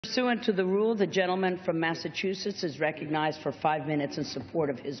Pursuant to the rule, the gentleman from Massachusetts is recognized for 5 minutes in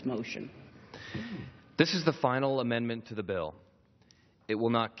support of his motion. This is the final amendment to the bill. It will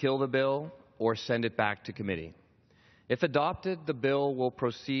not kill the bill or send it back to committee. If adopted, the bill will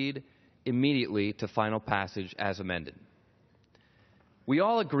proceed immediately to final passage as amended. We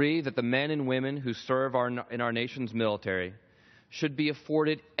all agree that the men and women who serve in our nation's military should be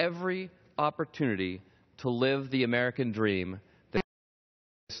afforded every opportunity to live the American dream that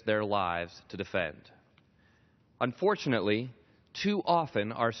they risk their lives to defend. Unfortunately, too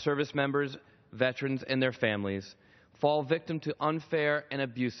often our service members, veterans, and their families fall victim to unfair and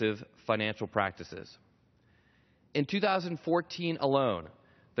abusive financial practices. In 2014 alone,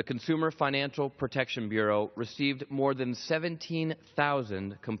 the Consumer Financial Protection Bureau received more than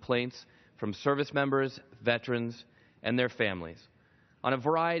 17,000 complaints from service members, veterans, and their families on a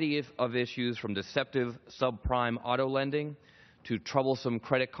variety of issues, from deceptive subprime auto lending to troublesome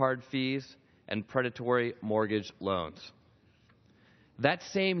credit card fees and predatory mortgage loans. That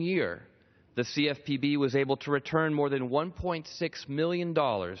same year, the CFPB was able to return more than $1.6 million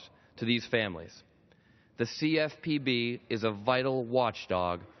to these families. The CFPB is a vital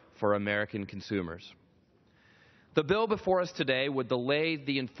watchdog for American consumers. The bill before us today would delay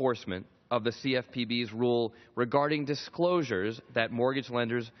the enforcement of the CFPB's rule regarding disclosures that mortgage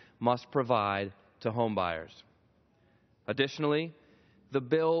lenders must provide to homebuyers. Additionally, the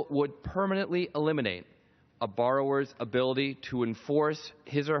bill would permanently eliminate a borrower's ability to enforce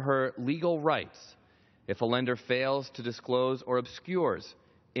his or her legal rights if a lender fails to disclose or obscures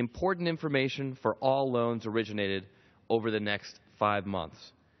important information for all loans originated over the next 5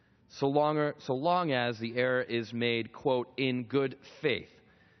 months, so long as the error is made, quote, in good faith,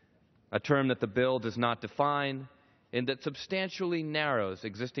 a term that the bill does not define and that substantially narrows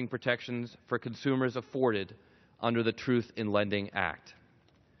existing protections for consumers afforded under the Truth in Lending Act.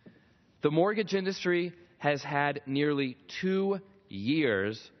 The mortgage industry has had nearly 2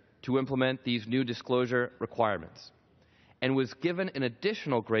 years to implement these new disclosure requirements and was given an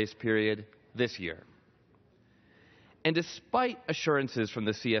additional grace period this year. And despite assurances from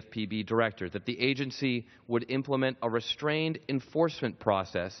the CFPB director that the agency would implement a restrained enforcement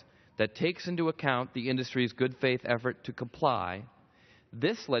process that takes into account the industry's good faith effort to comply,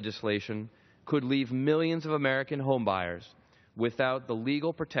 this legislation could leave millions of American homebuyers without the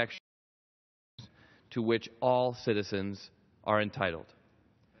legal protection to which all citizens are entitled.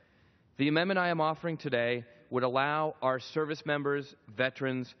 The amendment I am offering today would allow our service members,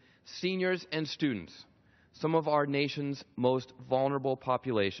 veterans, seniors, and students, some of our nation's most vulnerable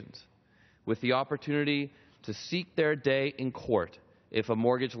populations, with the opportunity to seek their day in court if a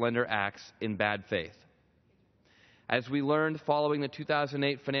mortgage lender acts in bad faith. As we learned following the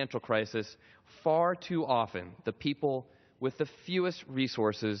 2008 financial crisis, far too often the people with the fewest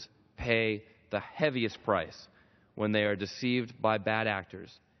resources pay the heaviest price when they are deceived by bad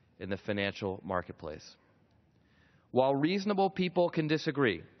actors in the financial marketplace. While reasonable people can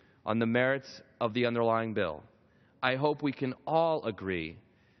disagree on the merits of the underlying bill, I hope we can all agree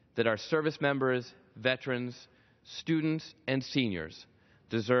that our service members, veterans, students, and seniors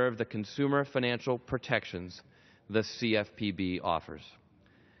deserve the consumer financial protections the CFPB offers.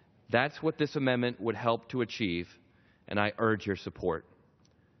 That's what this amendment would help to achieve, and I urge your support.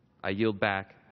 I yield back